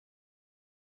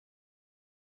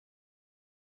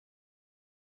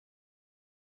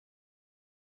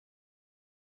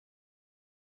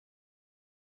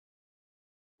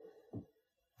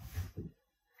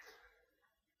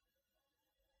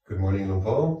Good morning, Luang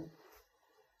Por.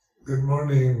 Good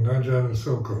morning, Ajahn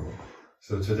Sumedho.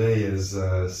 So today is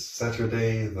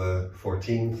Saturday, the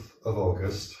 14th of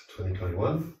August,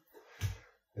 2021.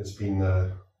 It's been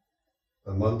a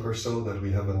month or so that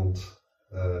we haven't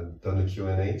done a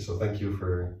Q&A, so thank you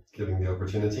for giving the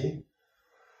opportunity.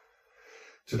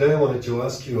 Today I wanted to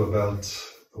ask you about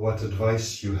what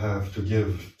advice you have to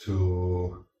give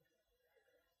to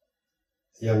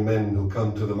young men who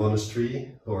come to the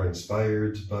monastery, who are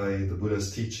inspired by the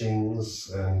Buddha's teachings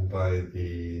and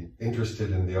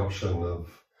interested in the option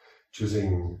of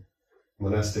choosing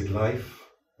monastic life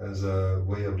as a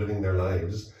way of living their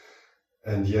lives,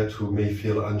 and yet who may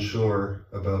feel unsure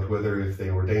about whether if they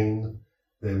ordain,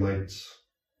 they might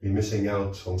be missing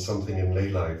out on something in lay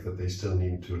life that they still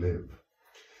need to live.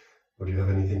 Would you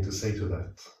have anything to say to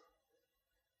that?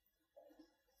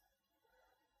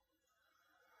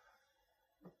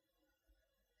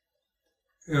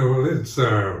 Yeah, well, it's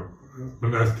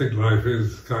monastic life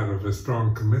is kind of a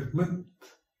strong commitment,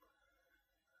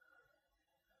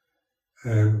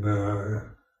 and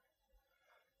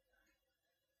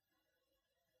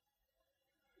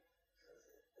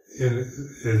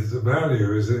its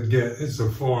value is it's a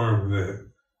form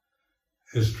that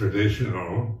is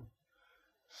traditional,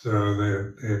 so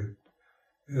that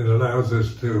it allows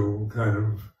us to kind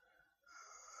of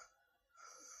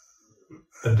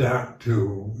adapt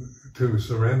to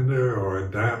surrender, or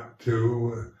adapt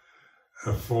to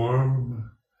a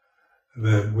form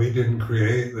that we didn't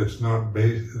create, that's not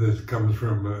based, that comes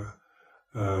from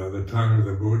the tongue of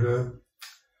the Buddha.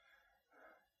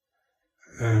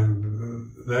 And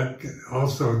that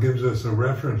also gives us a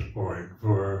reference point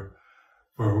for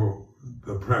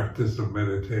the practice of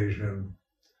meditation,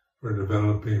 for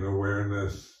developing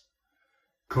awareness,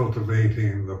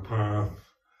 cultivating the path.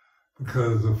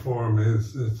 Because the form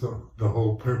the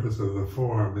whole purpose of the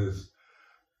form is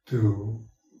to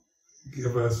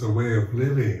give us a way of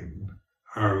living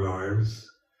our lives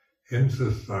in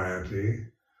society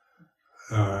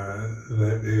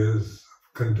that is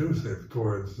conducive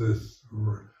towards this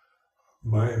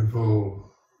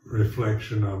mindful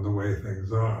reflection on the way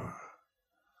things are.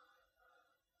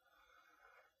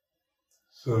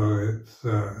 So it's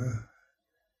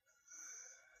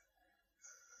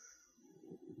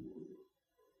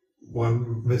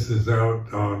one misses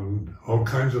out on all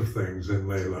kinds of things in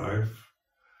lay life,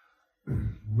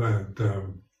 but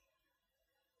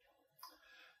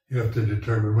you have to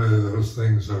determine whether those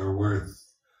things are worth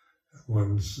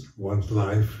one's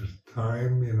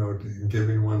lifetime,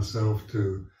 giving oneself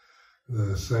to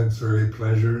the sensory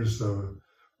pleasures of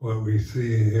what we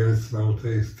see, hear, smell,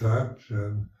 taste, touch,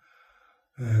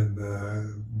 and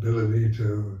ability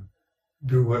to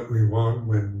do what we want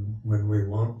when we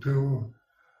want to.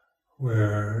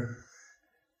 Where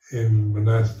in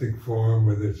monastic form,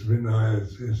 with its Vinaya,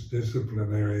 its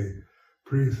disciplinary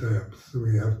precepts,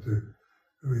 we have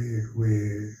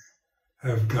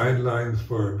guidelines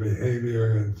for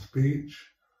behavior and speech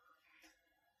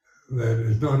that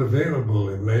is not available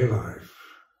in lay life.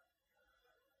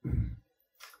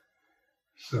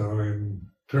 So in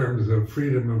terms of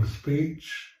freedom of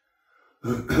speech,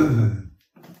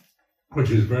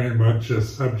 which is very much a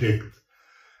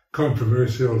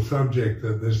controversial subject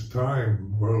at this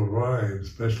time worldwide,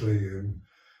 especially in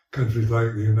countries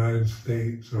like the United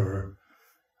States or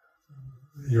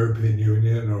European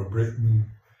Union or Britain.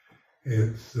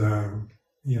 It's,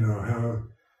 how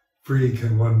free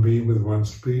can one be with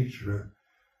one's speech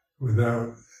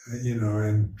without,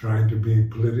 and trying to be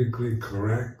politically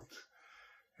correct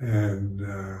and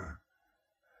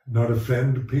not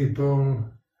offend people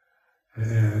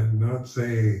and not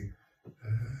say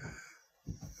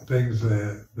things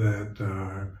that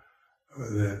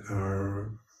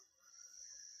are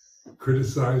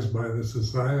criticized by the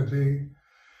society,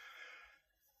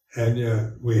 and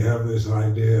yet we have this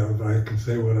idea of I can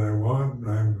say what I want.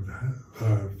 I'm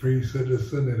a free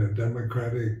citizen in a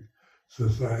democratic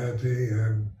society,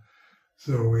 and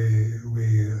so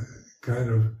we kind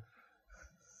of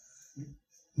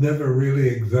never really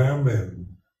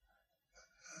examine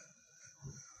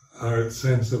our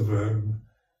sense of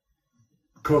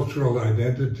cultural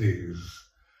identities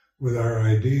with our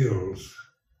ideals,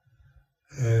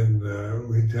 and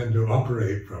we tend to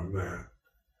operate from that.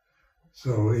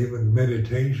 So even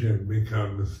meditation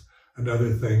becomes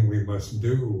another thing we must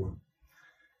do,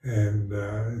 and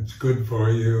it's good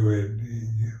for you. It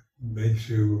makes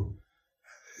you,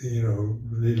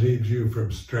 relieves you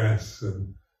from stress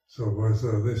and so forth.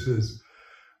 So this is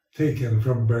taken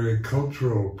from very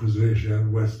cultural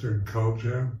position, Western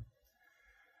culture,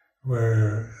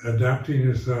 where adapting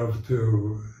yourself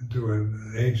to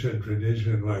an ancient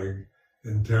tradition like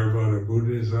in Theravada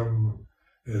Buddhism,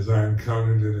 as I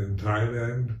encountered it in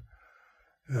Thailand.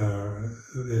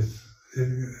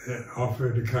 It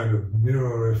offered a kind of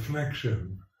mirror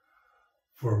reflection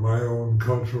for my own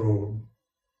cultural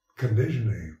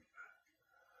conditioning,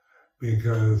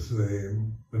 because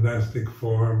the monastic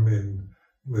form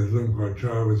with Luang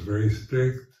Por was very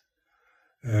strict,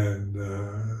 and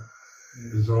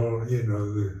is all, you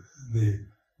know,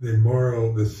 the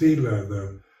moral, the sila,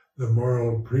 the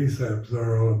moral precepts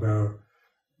are all about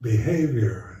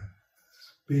behavior,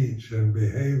 speech and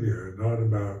behavior, not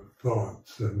about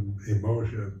thoughts and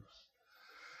emotions.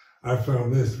 I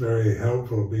found this very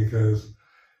helpful because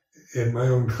in my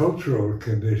own cultural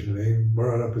conditioning,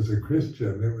 brought up as a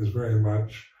Christian, it was very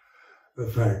much the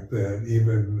fact that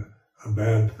even a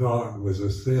bad thought was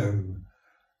a sin,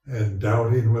 and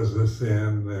doubting was a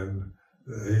sin, and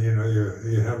you know,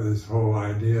 you have this whole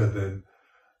idea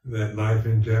that life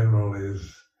in general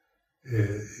is,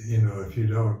 you know, if you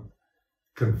don't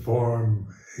conform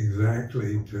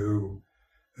exactly to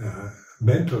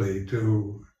mentally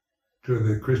to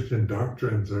the Christian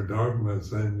doctrines or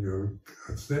dogmas, then you're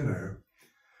a sinner.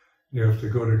 You have to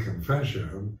go to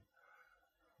confession.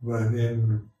 But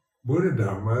in Buddha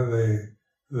Dhamma,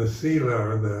 the sila,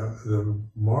 or the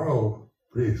moral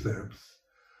precepts,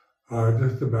 are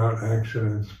just about action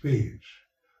and speech.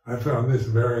 I found this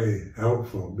very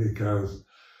helpful because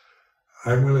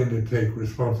I'm willing to take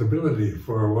responsibility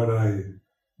for what I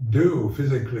do,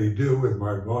 physically do with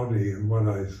my body and what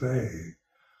I say,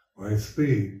 my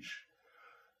speech,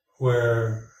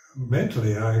 where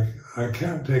mentally I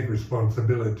can't take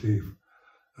responsibility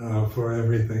for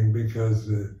everything, because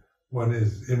one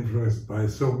is influenced by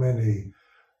so many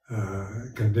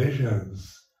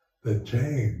conditions that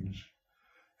change,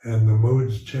 and the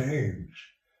moods change,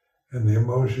 and the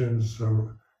emotions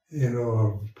of, you know,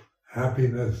 of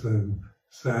happiness and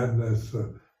sadness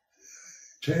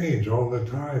change all the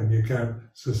time. You can't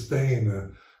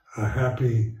sustain a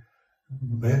happy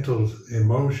mental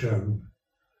emotion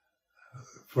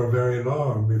for very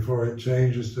long before it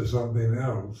changes to something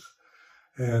else.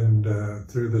 And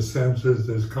through the senses,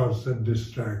 there's constant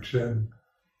distraction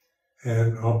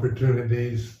and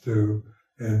opportunities to,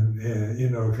 you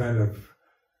know, kind of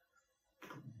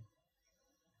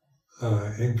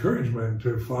encouragement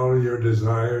to follow your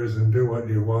desires and do what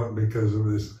you want because of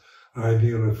this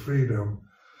ideal of freedom,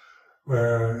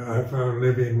 where I found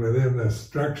living within the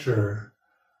structure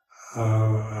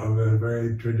of a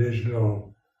very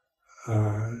traditional,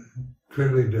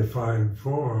 clearly defined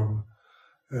form,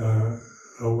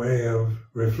 a way of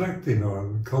reflecting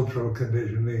on cultural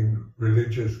conditioning,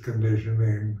 religious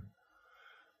conditioning.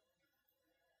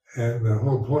 And the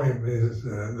whole point is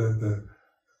that the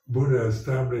Buddha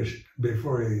established,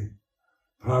 before he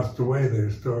passed away, the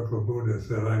historical Buddha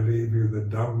said, I leave you the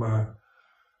Dhamma,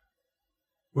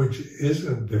 which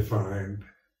isn't defined.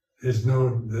 There's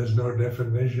no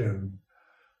definition.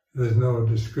 There's no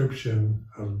description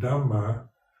of Dhamma.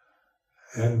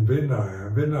 And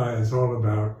Vinaya. Vinaya is all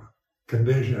about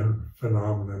condition,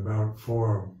 phenomena, about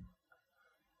form,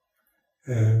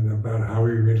 and about how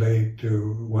we relate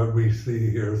to what we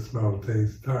see, hear, smell,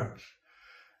 taste, touch.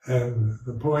 And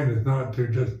the point is not to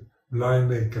just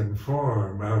blindly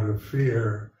conform out of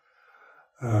fear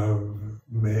of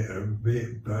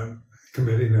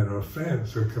committing an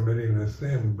offense or committing a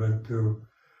sin, but to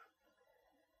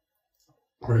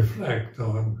reflect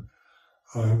on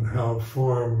how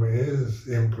form is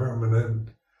impermanent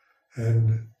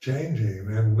and changing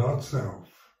and not self.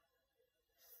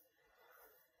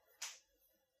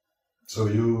 So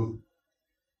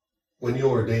when you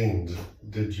ordained,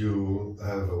 did you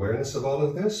have awareness of all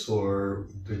of this, or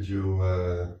did you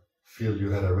feel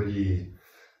you had already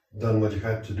done what you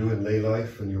had to do in lay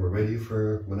life and you were ready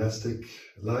for monastic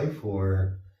life,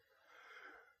 or?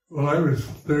 Well, I was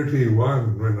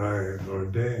 31 when I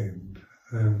ordained,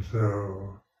 and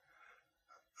so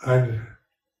I'd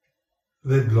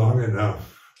lived long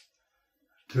enough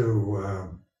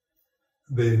to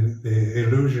the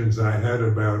illusions I had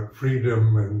about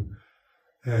freedom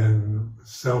and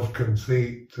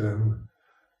self-conceit and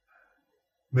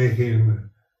making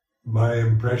my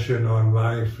impression on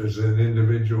life as an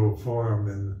individual form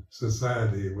in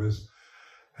society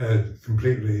had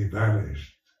completely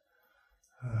vanished.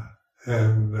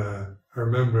 And I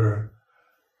remember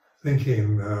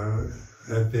thinking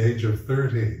at the age of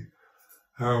 30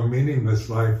 how meaningless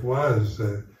life was.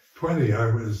 At 20, I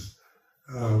was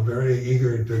very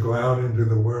eager to go out into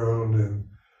the world and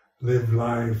live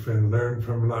life and learn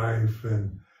from life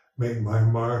and make my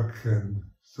mark and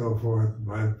so forth.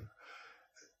 My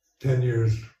 10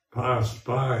 years passed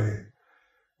by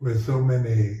with so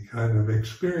many kind of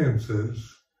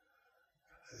experiences,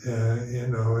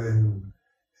 in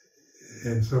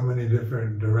so many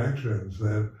different directions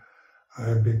that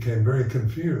I became very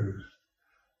confused.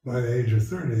 By the age of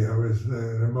 30, I was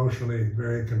an emotionally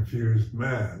very confused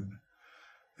man,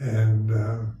 and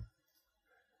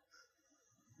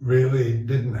really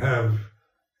didn't have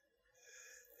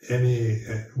any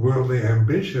worldly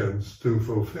ambitions to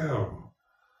fulfill.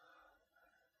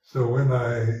 So when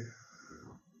I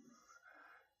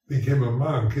became a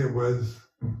monk,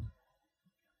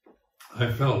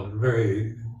 I felt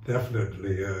very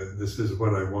definitely, this is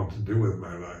what I want to do with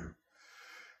my life.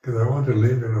 Because I want to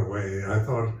live in a way, I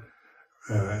thought,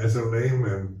 as a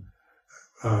layman,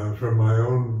 from my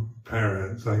own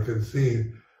parents, I could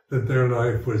see that their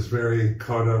life was very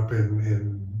caught up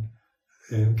in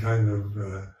kind of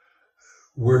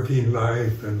working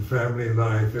life and family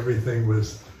life. Everything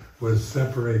was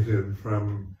separated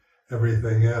from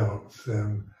everything else,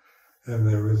 and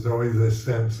there was always this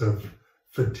sense of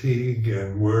fatigue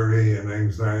and worry and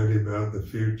anxiety about the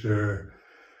future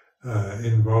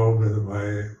involved with the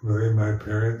way my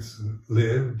parents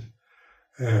lived,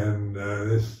 and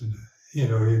this, you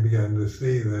began to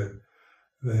see that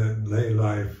lay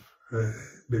life,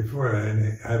 before I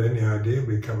had any idea of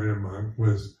becoming a monk,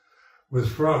 was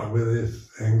fraught with this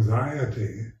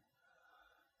anxiety.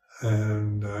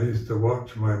 And I used to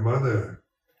watch my mother,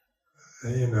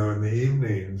 in the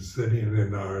evenings, sitting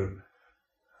in our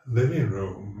living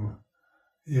room,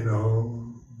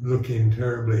 looking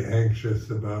terribly anxious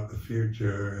about the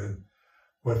future and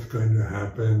what's going to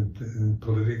happen in the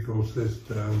political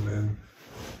system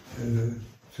and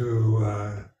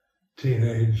to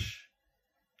teenage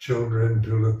children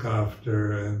to look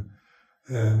after,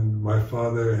 and my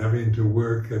father having to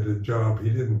work at a job he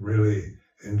didn't really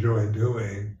enjoy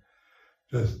doing,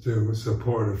 just to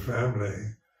support a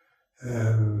family.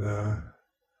 And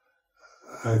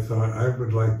I thought I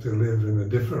would like to live in a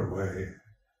different way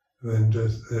than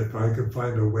just, if I could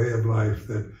find a way of life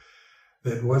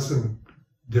that wasn't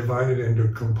divided into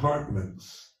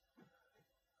compartments.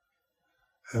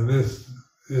 And this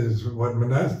is what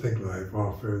monastic life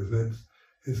offers.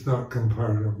 It's not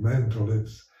compartmental.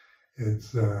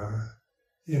 It's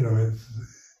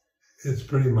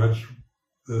pretty much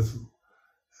this.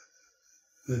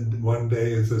 One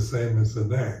day is the same as the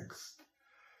next,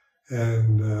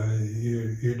 and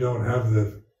you don't have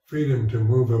the freedom to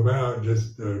move about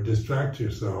or distract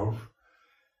yourself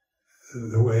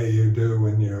the way you do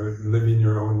when you're living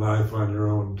your own life on your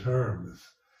own terms.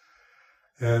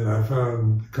 And I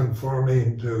found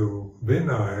conforming to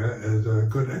Vinaya as a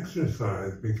good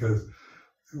exercise, because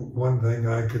one thing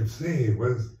I could see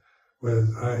was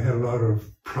I had a lot of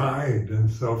pride and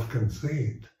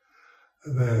self-conceit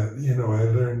that, I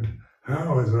learned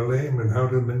how, as a layman, how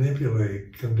to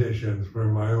manipulate conditions for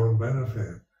my own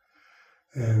benefit.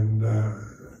 And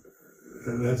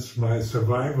that's my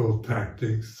survival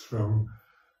tactics from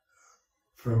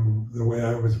the way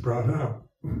I was brought up.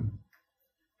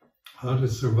 How to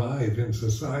survive in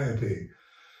society,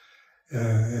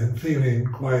 and feeling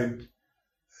quite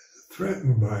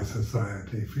threatened by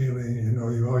society, feeling,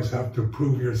 you always have to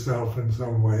prove yourself in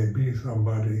some way, be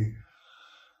somebody,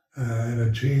 and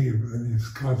achieve, and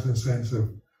this constant sense of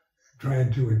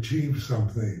trying to achieve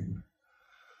something,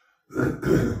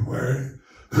 where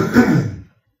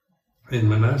in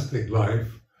monastic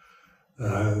life,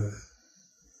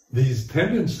 these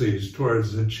tendencies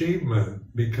towards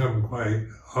achievement become quite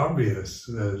obvious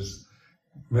as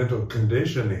mental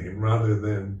conditioning rather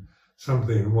than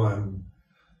something one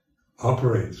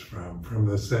operates from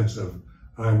the sense of,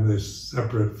 I'm this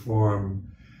separate form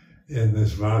in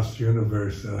this vast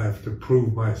universe and I have to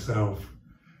prove myself,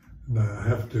 and I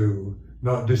have to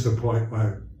not disappoint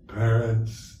my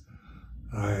parents,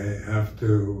 I have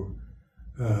to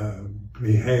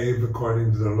behave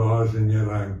according to the laws, and yet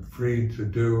I'm free to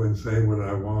do and say what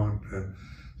I want. And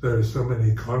there are so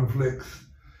many conflicts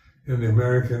in the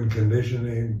American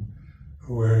conditioning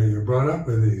where you're brought up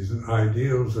with these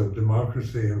ideals of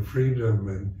democracy and freedom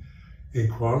and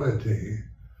equality.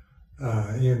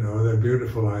 They're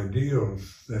beautiful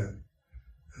ideals that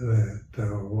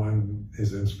one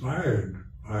is inspired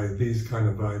by these kind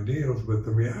of ideals, but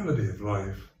the reality of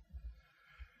life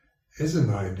isn't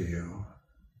ideal.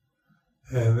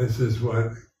 And this is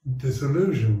what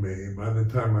disillusioned me by the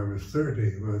time I was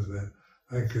 30, was that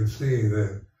I could see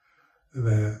that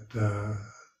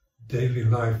daily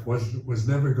life was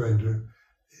never going to,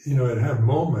 it had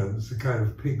moments, the kind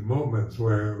of peak moments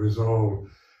where it was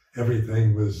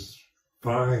everything was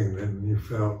fine and you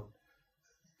felt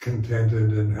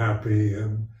contented and happy,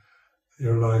 and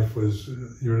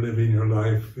you're living your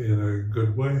life in a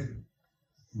good way.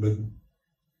 But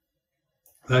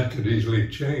that could easily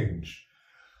change.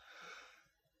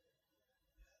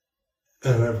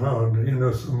 And I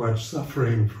found, so much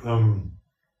suffering from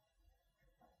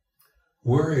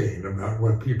worrying about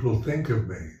what people think of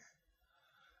me,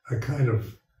 a kind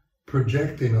of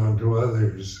projecting onto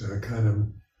others, a kind of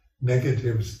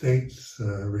negative states,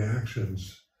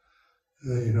 reactions,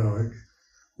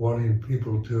 wanting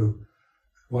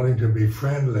to be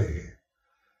friendly,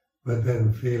 but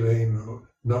then feeling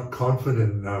not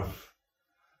confident enough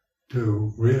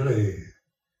to really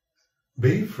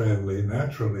be friendly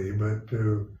naturally, but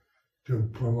to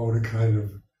promote a kind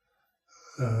of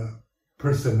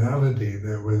personality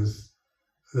that was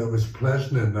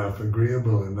pleasant enough,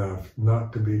 agreeable enough,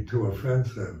 not to be too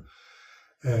offensive.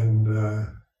 And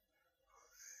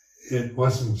it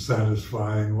wasn't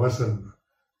satisfying, wasn't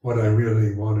what I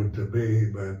really wanted to be,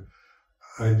 but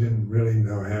I didn't really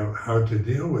know how to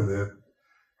deal with it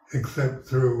except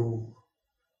through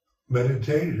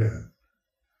meditation.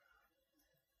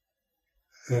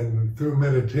 And through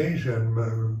meditation, I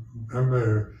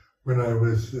remember when I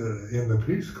was in the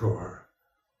Peace Corps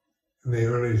in the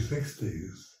early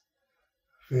 60s,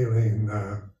 feeling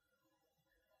that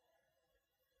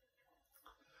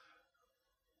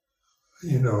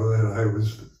I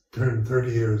was turned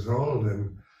 30 years old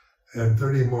and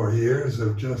 30 more years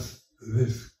of just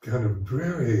this kind of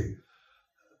dreary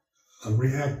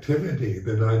reactivity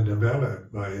that I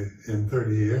developed in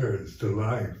 30 years to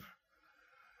life.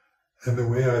 And the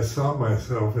way I saw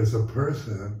myself as a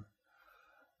person,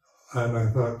 and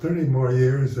I thought 30 more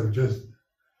years of just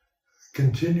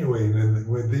continuing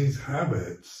with these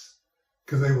habits,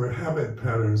 because they were habit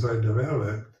patterns I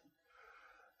developed.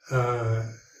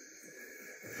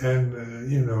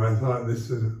 I thought this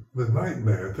was a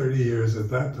nightmare. 30 years at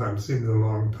that time seemed a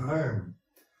long time.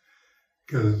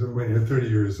 Because when you're 30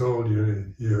 years old,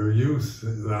 your youth,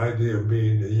 the idea of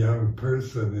being a young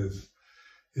person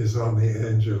is on the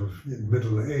edge of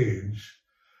middle age,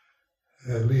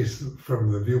 at least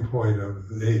from the viewpoint of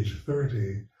age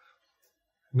 30.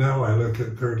 Now I look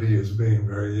at 30 as being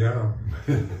very young.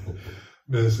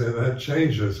 But that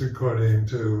changes according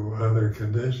to other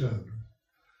conditions.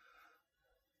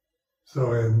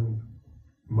 So in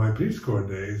my Peace Corps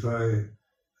days, I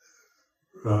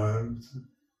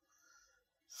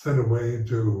sent away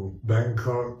to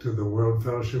Bangkok to the World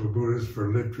Fellowship of Buddhists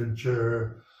for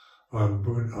literature on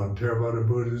Theravada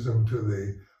Buddhism, to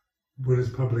the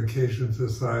Buddhist Publication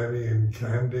Society in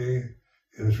Kandy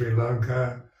in Sri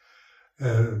Lanka,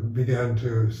 and began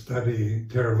to study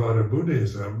Theravada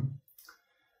Buddhism,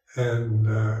 and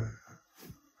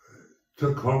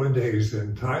took holidays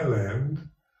in Thailand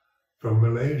from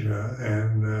Malaysia,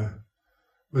 and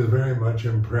was very much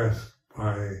impressed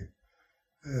by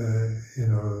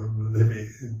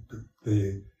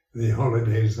the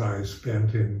holidays I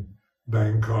spent in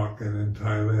Bangkok and in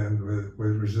Thailand,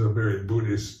 which is a very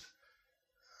Buddhist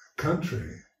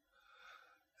country.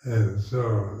 And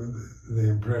so the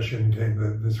impression came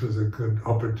that this was a good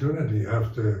opportunity.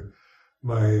 After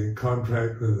my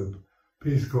contract with the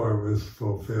Peace Corps was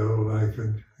fulfilled, I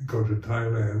could go to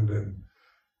Thailand and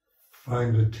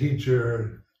find a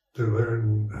teacher to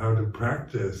learn how to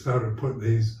practice, how to put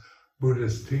these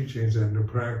Buddhist teachings into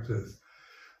practice.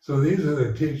 So these are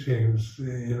the teachings,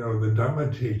 the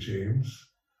Dhamma teachings.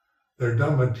 They're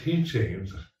Dhamma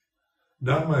teachings.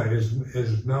 Dhamma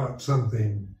is not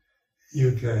something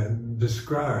you can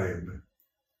describe.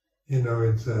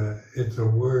 It's a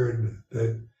word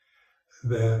that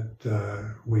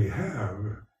we have.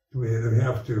 We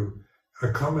have to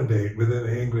accommodate within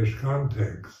the English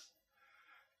context.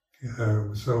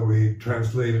 So we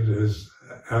translate it as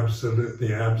absolute,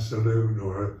 the absolute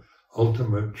or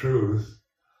ultimate truth.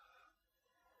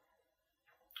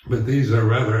 But these are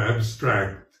rather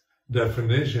abstract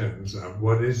definitions of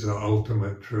what is the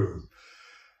ultimate truth.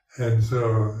 And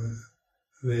so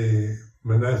the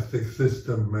monastic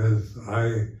system, as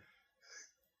I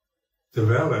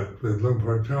developed with Luang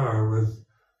Por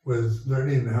was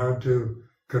learning how to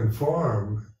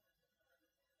conform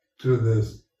to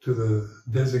the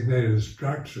designated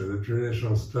structure, the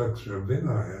traditional structure of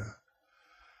Vinaya,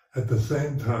 at the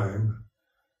same time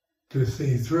to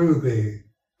see through the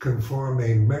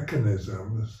conforming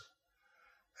mechanisms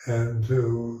and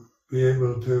to be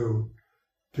able to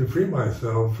free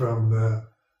myself from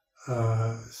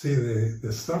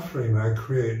the suffering I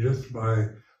create just by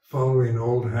following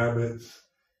old habits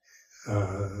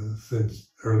since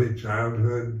early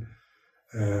childhood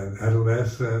and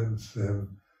adolescence and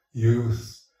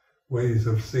youth, ways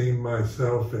of seeing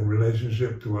myself in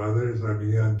relationship to others. I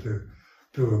began to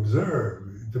to observe,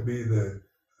 to be the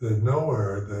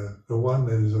knower, the one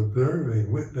that is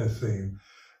observing, witnessing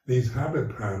these habit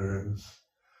patterns.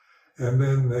 And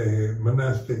then the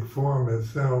monastic form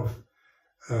itself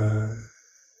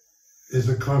is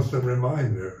a constant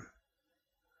reminder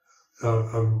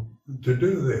of to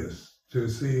do this, to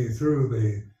see through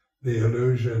the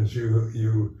illusions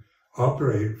you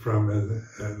operate from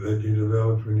that you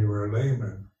developed when you were a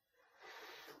layman.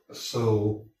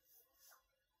 So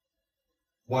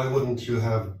why wouldn't you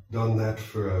have done that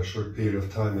for a short period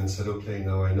of time and said, okay,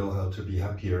 now I know how to be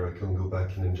happier, I can go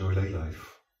back and enjoy lay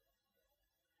life?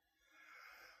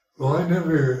 Well, I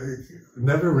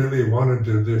never really wanted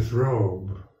to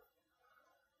disrobe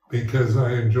because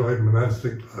I enjoyed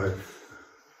monastic life.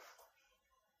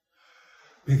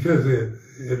 Because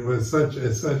it was such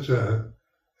a,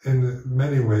 in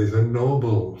many ways, a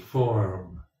noble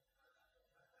form,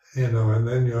 and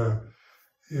then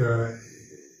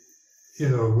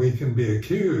we can be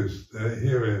accused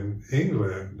here in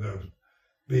England of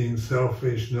being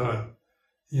selfish, not,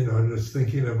 just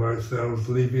thinking of ourselves,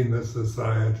 leaving the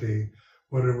society.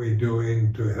 What are we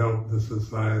doing to help the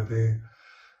society?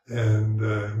 And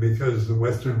because the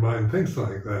Western mind thinks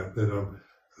like that, that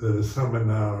a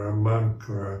samana or a monk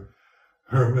or a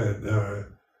hermit or a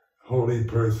holy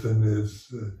person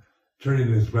is turning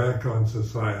his back on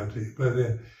society. But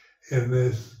in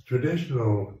this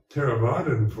traditional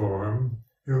Theravadan form,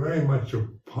 you're very much a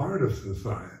part of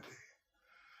society.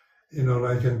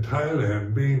 Like in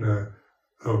Thailand, being a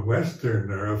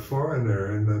Westerner, a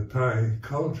foreigner in the Thai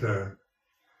culture,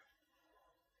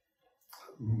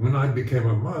 when I became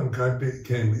a monk, I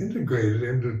became integrated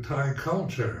into Thai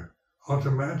culture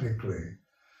automatically.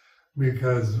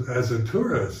 Because as a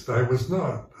tourist, I was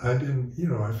not. I didn't,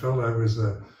 I felt I was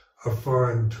a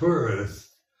foreign tourist.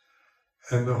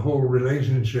 And the whole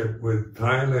relationship with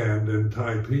Thailand and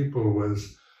Thai people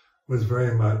was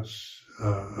very much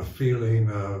a feeling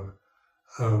of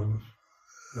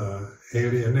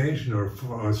alienation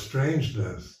or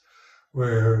strangeness,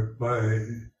 where by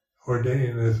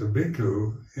ordaining as a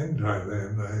bhikkhu in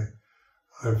Thailand,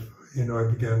 I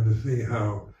began to see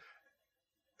how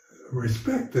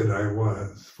respected I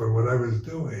was for what I was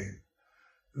doing.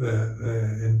 That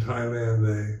in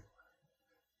Thailand,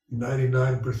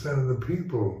 99% of the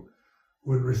people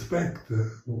would respect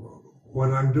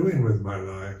what I'm doing with my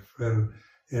life. And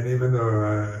even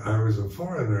though I was a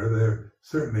foreigner, they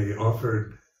certainly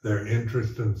offered their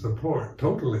interest and support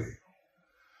totally,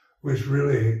 which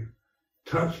really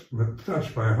touched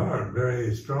my heart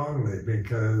very strongly,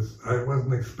 because I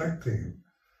wasn't expecting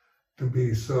to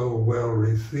be so well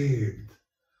received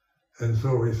and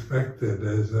so respected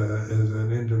as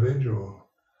an individual.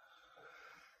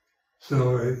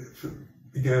 So I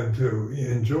began to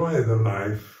enjoy the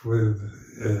life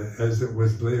as it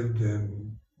was lived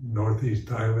in northeast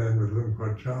Thailand with Luang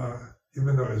Por Sumedho,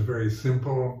 even though it was very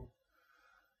simple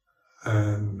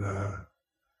and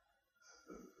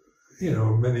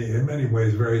in many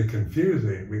ways very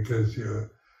confusing, because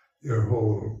your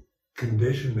whole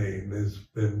conditioning has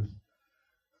been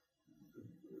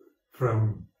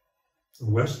from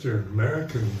Western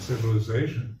American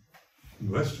civilization,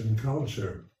 Western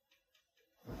culture.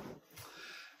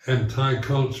 And Thai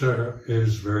culture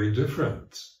is very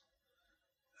different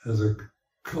as a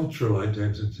cultural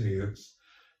identity. It's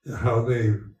how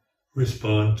they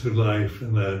respond to life,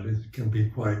 and that it can be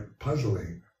quite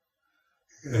puzzling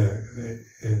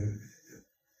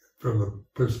from the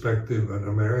perspective of an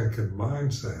American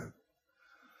mindset.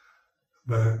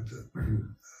 But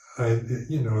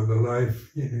the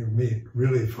life, you meet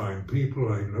really fine people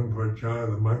like Luang Por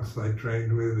Sumedho, the monks I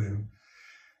trained with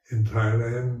in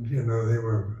Thailand.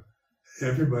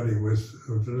 Everybody was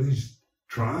at least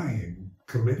trying,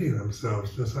 committing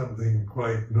themselves to something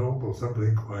quite noble,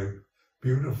 something quite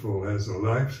beautiful as a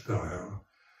lifestyle.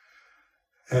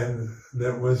 And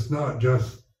that was not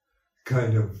just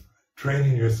kind of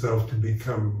training yourself to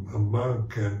become a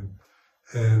monk and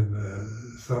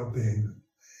something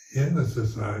in the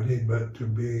society, but to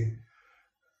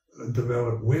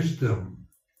develop wisdom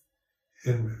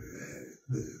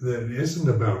that isn't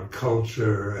about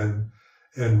culture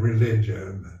and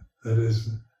religion, that is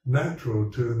natural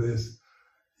to this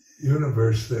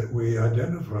universe that we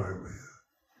identify with.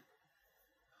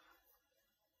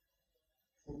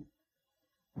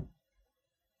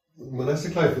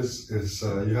 Monastic life is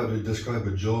you have to describe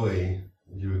a joy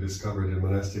you discovered in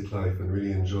monastic life and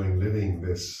really enjoying living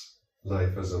this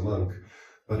life as a monk,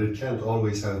 but it can't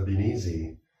always have been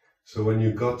easy. So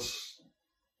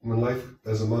when life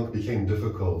as a monk became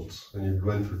difficult and you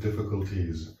went through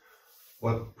difficulties,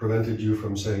 what prevented you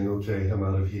from saying, okay, I'm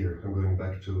out of here, I'm going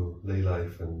back to lay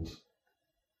life and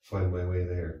find my way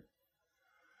there?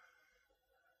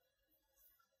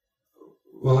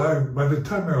 Well, by the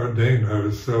time I ordained, I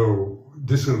was so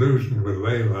disillusioned with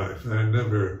lay life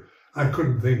that I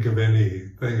couldn't think of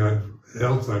anything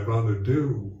else I'd want to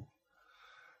do.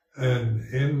 And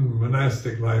in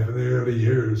monastic life in the early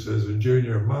years as a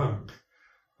junior monk,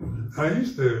 I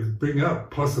used to bring up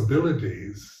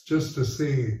possibilities just to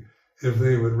see if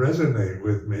they would resonate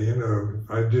with me. You know,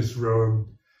 if I disrobe,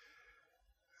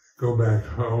 go back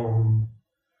home,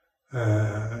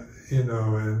 you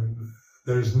know, and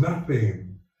there's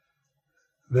nothing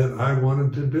that I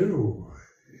wanted to do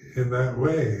in that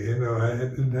way. You know, I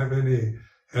didn't have any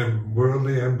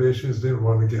worldly ambitions, didn't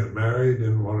want to get married,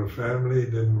 didn't want a family,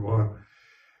 didn't want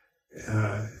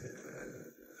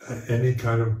any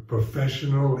kind of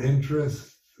professional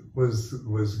interest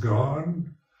was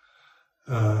gone.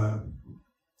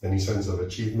 Any sense of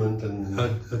achievement? And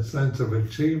a sense of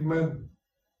achievement.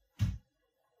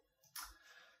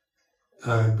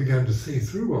 I began to see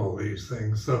through all these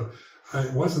things. So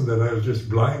it wasn't that I was just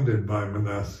blinded by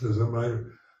monasticism. I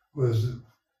was,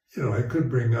 you know, I could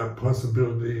bring up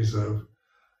possibilities of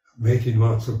making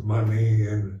lots of money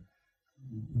and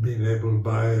being able to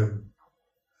buy a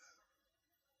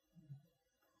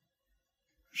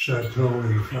chateau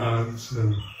in France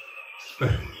and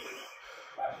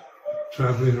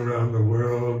traveling around the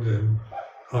world and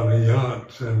on a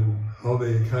yacht and all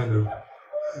the kind of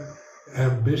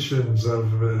ambitions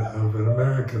of an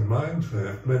American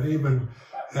mindset. But even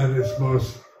at its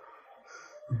most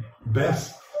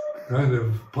best kind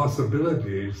of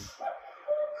possibilities,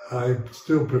 I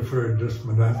still preferred just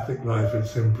monastic life,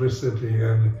 its simplicity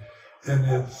and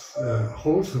its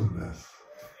wholesomeness.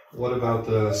 What about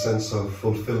the sense of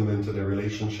fulfillment in a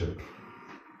relationship?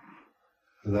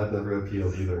 That never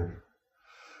appealed either.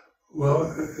 Well,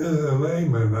 as a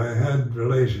layman, I had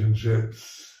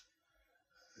relationships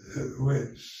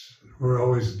which were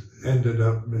always ended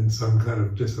up in some kind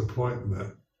of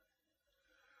disappointment.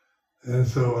 And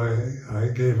so I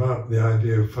gave up the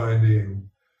idea of finding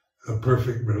a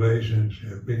perfect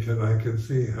relationship because I could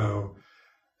see how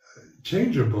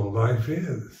changeable life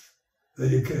is.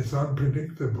 It's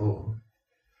unpredictable.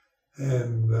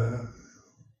 And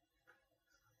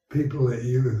people that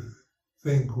you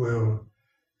think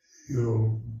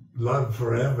you'll love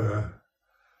forever,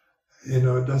 you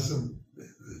know,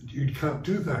 you can't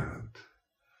do that.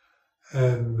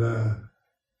 And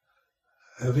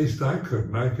at least I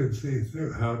couldn't. I could see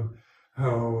through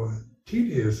how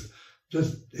tedious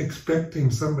just expecting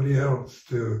somebody else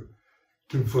to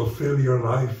fulfill your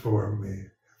life for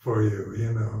you,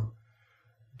 you know,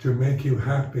 to make you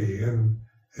happy and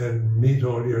meet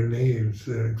all your needs,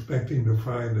 and expecting to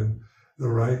find the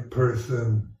right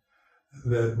person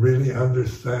that really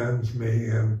understands me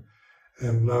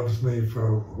and loves me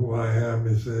for who I am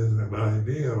is an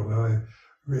ideal. And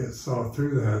I saw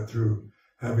through that through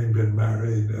having been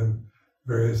married and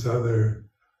various other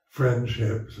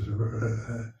friendships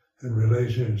and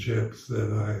relationships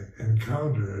that I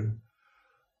encountered.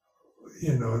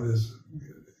 You know,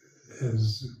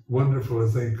 as wonderful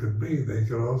as they could be, they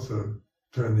could also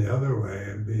turn the other way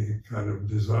and be kind of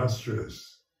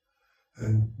disastrous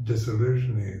and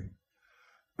disillusioning.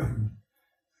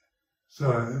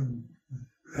 So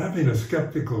having a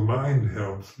skeptical mind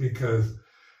helps, because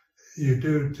you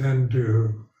do tend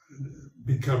to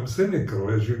become cynical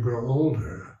as you grow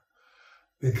older.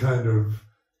 The kind of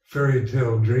fairy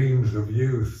tale dreams of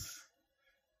youth,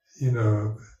 you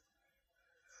know,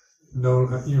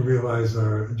 you realize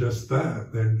are just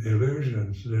that. They're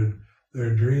illusions.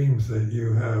 They're dreams that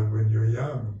you have when you're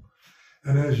young.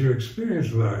 And as you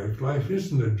experience life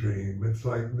isn't a dream. It's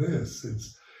like this.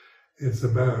 It's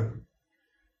about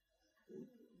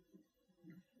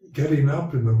getting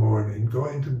up in the morning,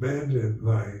 going to bed at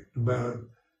night, about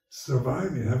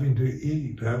surviving, having to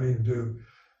eat, having to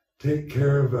take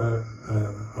care of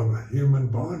a human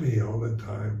body all the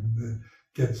time that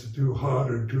gets too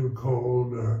hot or too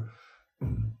cold, or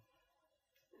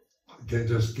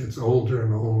just gets older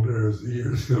and older as the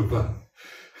years go by.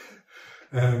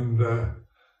 And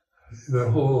the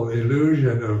whole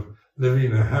illusion of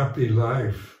living a happy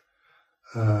life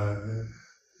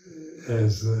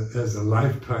as a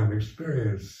lifetime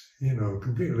experience, you know,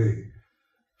 completely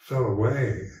fell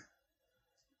away,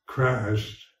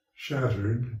 crashed,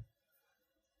 shattered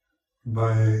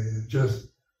by just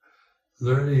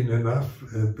learning enough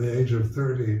at the age of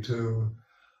 30 to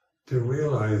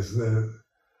realize that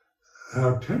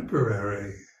how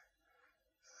temporary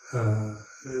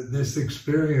this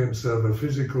experience of a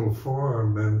physical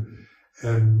form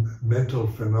and mental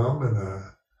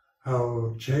phenomena,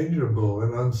 how changeable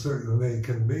and uncertain they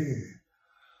can be.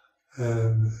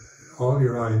 And all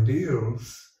your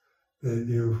ideals that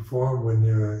you form when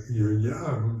you're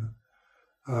young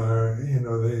are,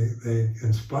 they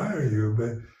inspire you,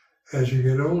 but as you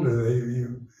get older,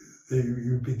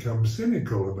 you become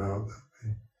cynical about them.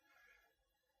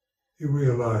 You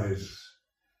realize,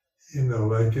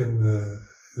 like in the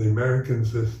American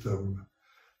system,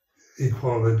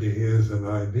 equality is an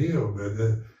ideal,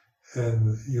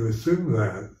 and you assume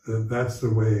that that's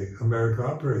the way America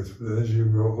operates. But as you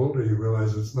grow older, you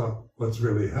realize it's not what's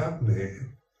really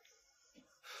happening.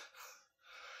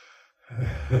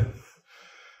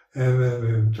 And then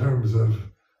in terms of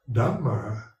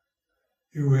Dhamma,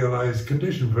 you realize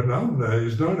conditioned phenomena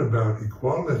is not about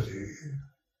equality.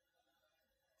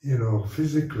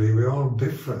 Physically, we're all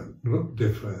different, look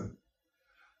different.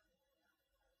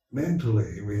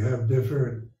 Mentally, we have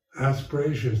different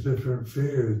aspirations, different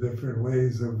fears, different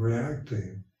ways of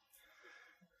reacting,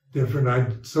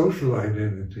 different social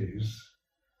identities,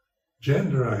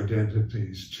 gender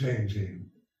identities changing.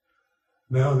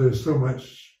 Now there's so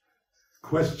much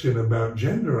question about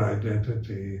gender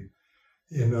identity,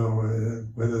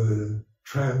 whether the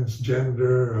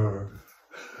transgender or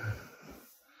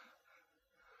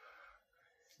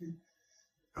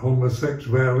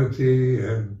homosexuality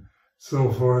and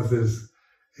so forth is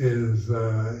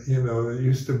it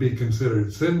used to be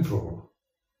considered sinful.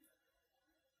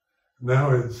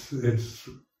 Now it's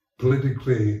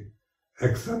politically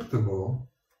acceptable,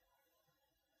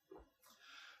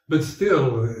 but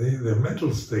still the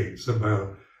mental states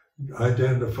about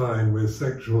identifying with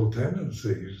sexual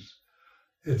tendencies,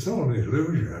 it's all an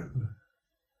illusion,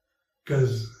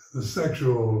 because the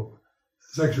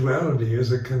sexuality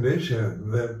is a condition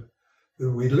that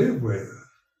we live with.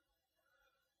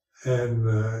 And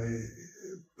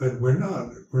but we're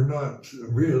not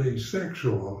really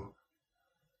sexual.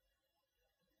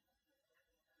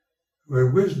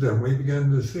 With wisdom, we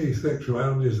begin to see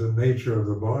sexuality as the nature of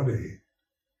the body,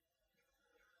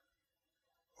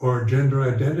 or gender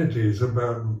identities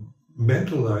about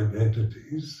mental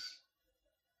identities.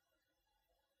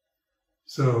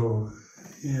 So,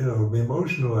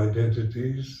 emotional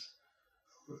identities,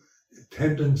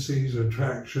 tendencies,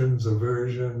 attractions,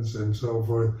 aversions, and so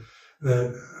forth,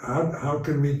 that how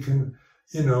can we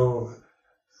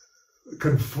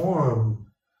conform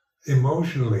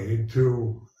emotionally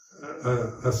to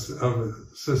a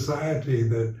society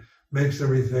that makes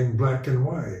everything black and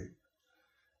white?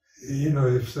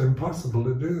 It's impossible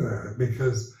to do that,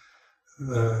 because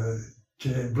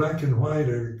black and white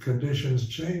are conditions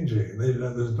changing.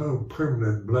 There's no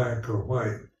permanent black or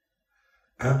white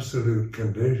absolute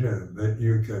condition that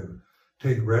you can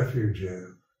take refuge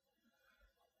in.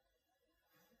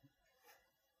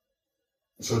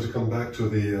 So to come back to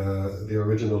the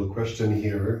original question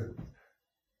here,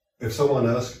 if someone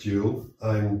asked you,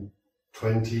 I'm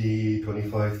 20,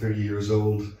 25, 30 years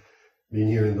old, been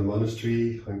here in the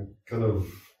monastery, I'm kind of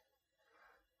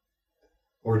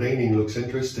ordaining looks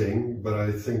interesting, but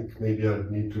I think maybe I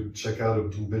need to check out a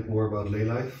bit more about lay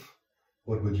life,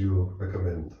 what would you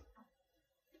recommend?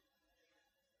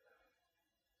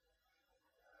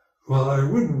 Well, I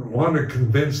wouldn't want to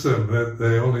convince them that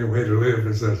the only way to live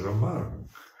is as a monk.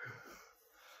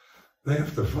 They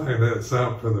have to find that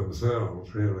out for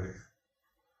themselves, really.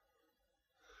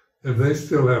 If they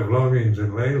still have longings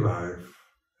in lay life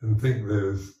and think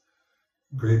there's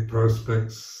great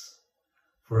prospects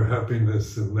for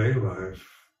happiness in lay life,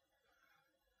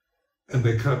 and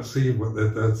they can't see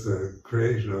that's a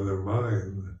creation of their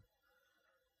mind,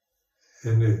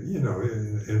 and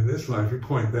in this life you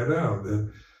point that out,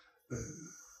 that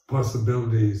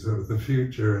possibilities of the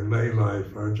future and lay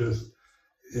life are just,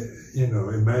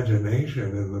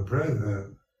 imagination in the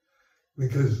present.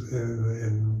 Because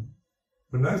in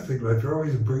monastic life, you're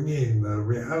always bringing the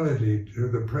reality to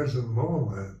the present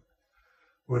moment,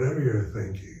 whatever you're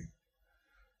thinking.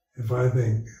 If I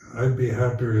think I'd be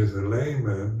happier as a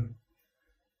layman,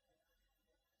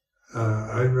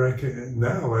 I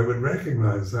would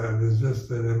recognize that as just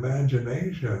an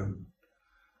imagination,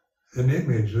 an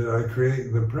image that I create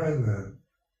in the present,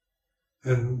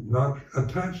 and not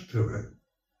attached to it.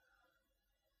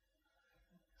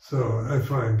 So I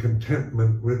find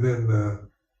contentment within the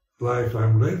life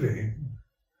I'm living,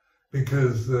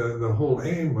 because the whole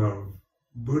aim of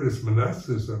Buddhist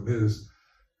monasticism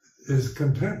is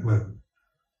contentment.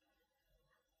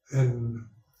 And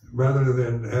rather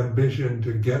than ambition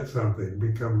to get something,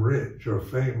 become rich or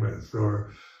famous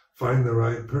or find the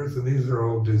right person, these are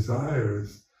all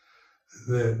desires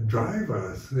that drive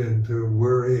us into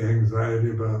worry, anxiety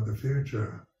about the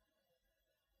future.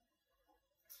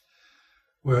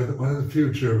 Where the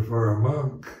future for a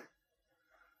monk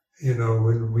You know,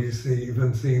 when we see,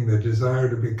 even seeing the desire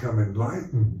to become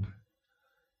enlightened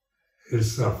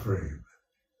is suffering.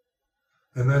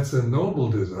 And that's a noble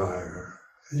desire,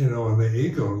 you know, on the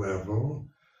ego level,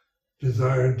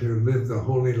 desire to live the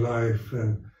holy life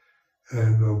and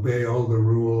obey all the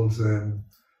rules and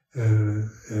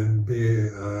be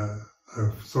a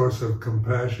source of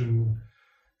compassion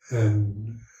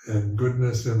and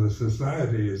goodness in the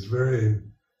society is very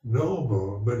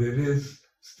noble, but it is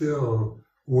still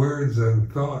words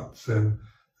and thoughts and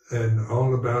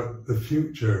all about the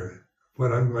future,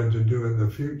 what I'm going to do in the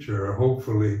future, or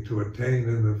hopefully to attain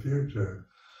in the future.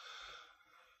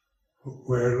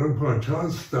 Where Luang Por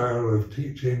Chah's style of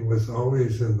teaching was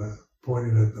always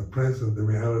pointing at the present, the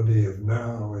reality of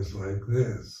now is like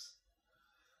this.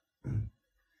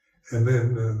 And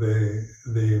then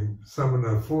the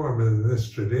samana form in this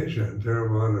tradition,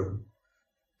 Theravada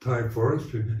Thai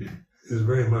forestry, is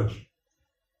very much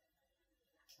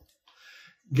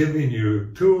giving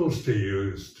you tools to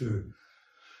use to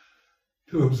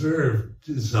observe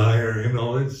desire in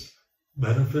all its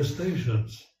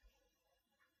manifestations,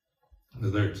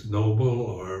 whether it's noble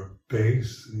or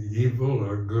base, evil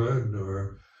or good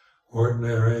or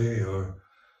ordinary, or,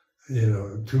 you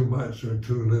know, too much or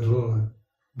too little,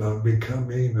 about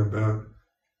becoming, about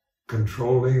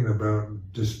controlling, about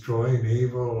destroying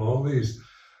evil, all these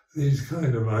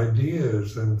kind of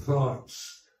ideas and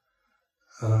thoughts,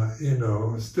 you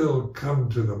know, still come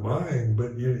to the mind,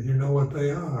 but you know what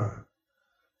they are.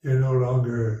 You're no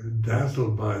longer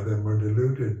dazzled by them or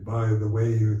deluded by the way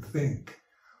you think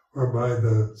or by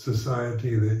the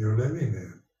society that you're living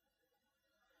in.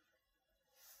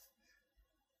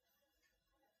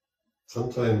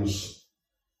 Sometimes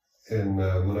in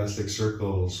monastic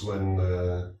circles, when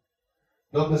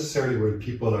not necessarily where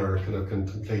people are kind of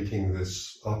contemplating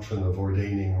this option of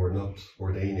ordaining or not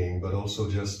ordaining, but also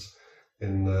just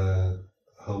in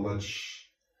how much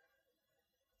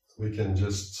we can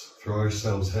just throw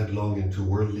ourselves headlong into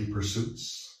worldly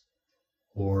pursuits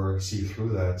or see through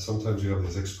that. Sometimes you have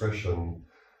this expression,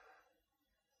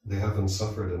 they haven't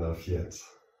suffered enough yet.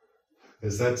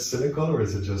 Is that cynical, or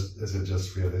is it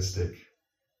just realistic?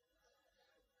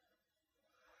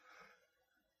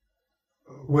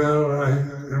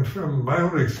 Well, from my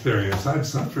own experience, I'd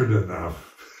suffered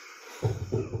enough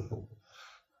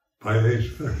by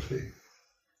age 30.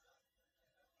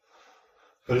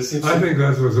 But it seems I think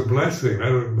that was a blessing. I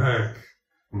look back,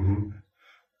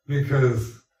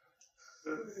 because,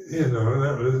 you know,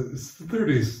 that was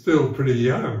 30 still pretty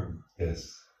young.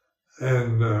 Yes.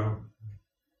 And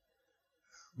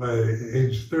by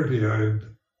age 30,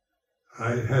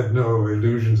 I had no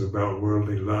illusions about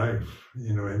worldly life,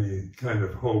 you know, any kind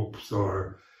of hopes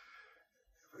or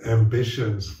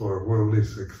ambitions for worldly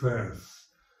success.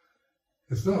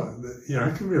 It's not, you know,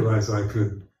 I could realize I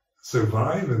could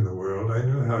survive in the world. I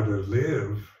knew how to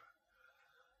live,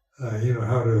 you know,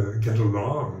 how to get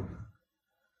along.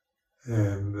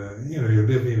 And, you know, you're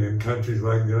living in countries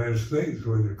like the United States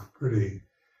where it's pretty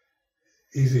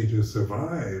easy to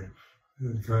survive.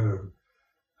 It's kind of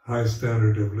high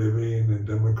standard of living and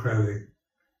democratic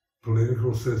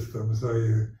political system. So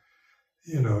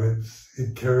you know,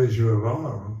 it carries you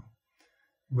along.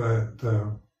 But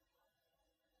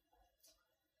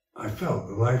I felt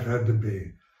that life had to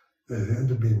be, there had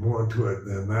to be more to it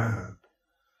than that,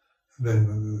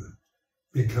 than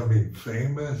becoming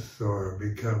famous or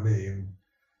becoming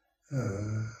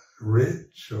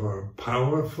rich or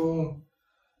powerful.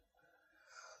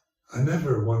 I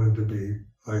never wanted to be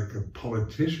like a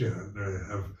politician or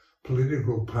have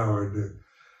political power to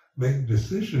make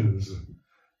decisions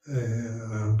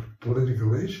on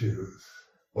political issues.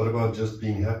 What about just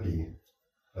being happy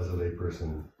as a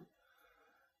layperson?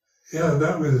 Yeah,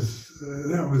 that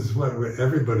was what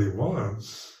everybody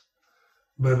wants,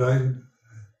 but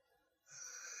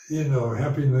you know,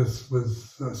 happiness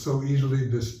was so easily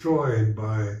destroyed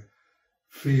by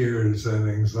fears and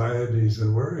anxieties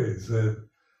and worries that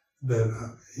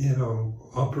you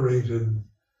know, operated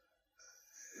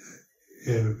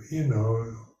in, you know,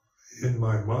 in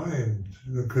my mind,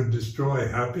 that could destroy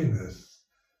happiness,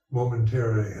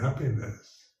 momentary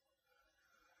happiness.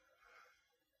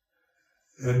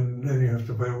 And then you have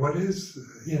to find what is,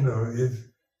 you know,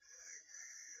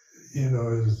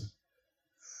 as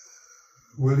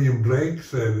William Blake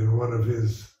said in one of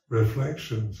his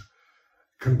reflections,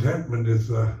 contentment is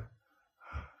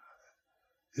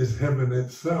heaven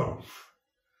itself.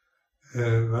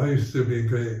 And I used to be a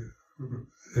great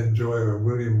enjoyer of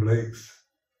William Blake's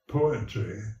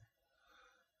poetry.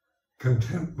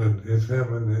 Contentment is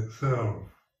heaven itself,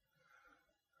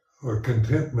 or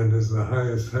contentment is the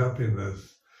highest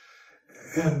happiness.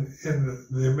 And in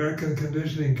the American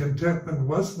conditioning, contentment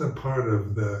wasn't a part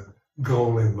of the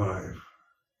goal in life,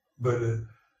 but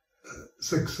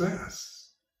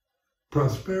success,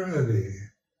 prosperity,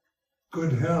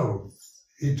 good health,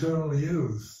 eternal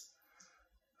youth.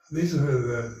 These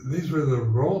were the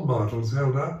role models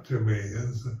held up to me,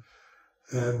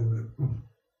 and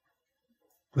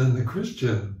then the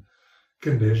Christian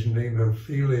conditioning of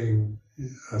feeling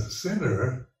a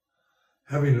sinner,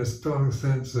 having a strong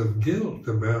sense of guilt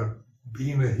about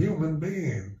being a human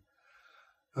being,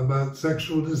 about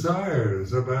sexual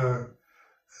desires, about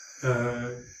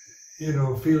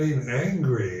feeling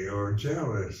angry or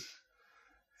jealous,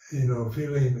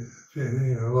 feeling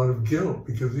a lot of guilt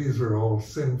because these are all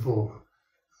sinful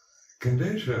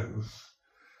conditions.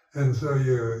 And so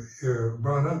you're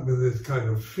brought up with this kind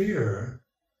of fear,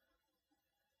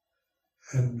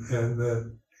 and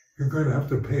that you're going to have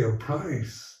to pay a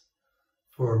price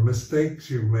for mistakes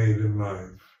you've made in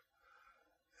life.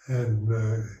 And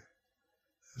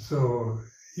so,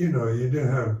 you do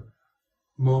have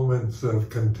moments of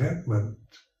contentment.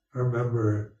 I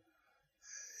remember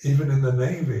even in the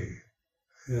Navy,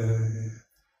 the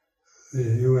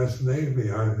U.S. Navy,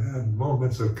 I had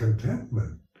moments of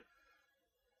contentment,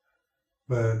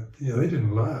 but they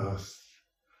didn't last,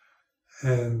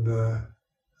 and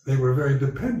they were very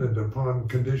dependent upon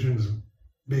conditions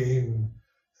being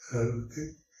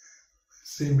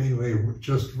seemingly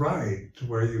just right,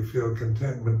 where you feel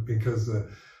contentment because the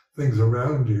things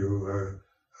around you are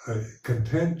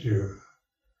content you.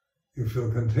 You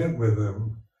feel content with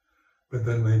them, but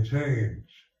then they change.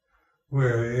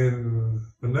 Where in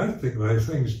monastic life,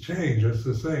 things change. It's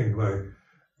the same, like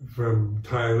from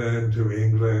Thailand to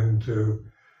England to,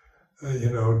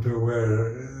 to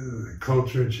where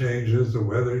culture changes, the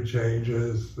weather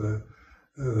changes, the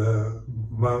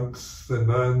monks, the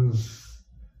nuns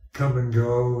come and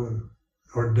go,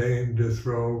 ordained,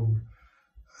 disrobed,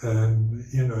 and,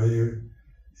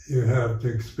 you have to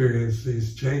experience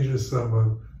these changes,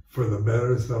 some for the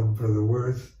better, some for the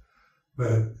worse,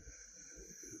 but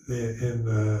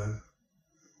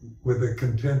with a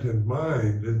contented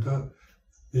mind,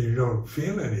 you don't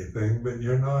feel anything, but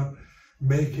you're not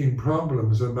making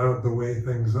problems about the way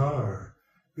things are,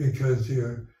 because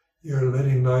you're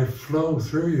letting life flow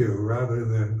through you rather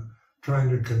than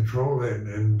trying to control it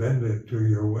and bend it to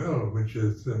your will, which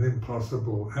is an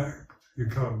impossible act. You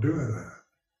can't do that.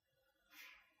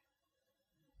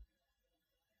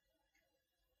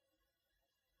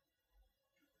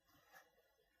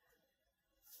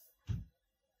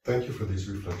 Thank you for these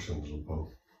reflections, Luang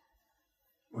Por.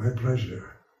 My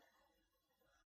pleasure.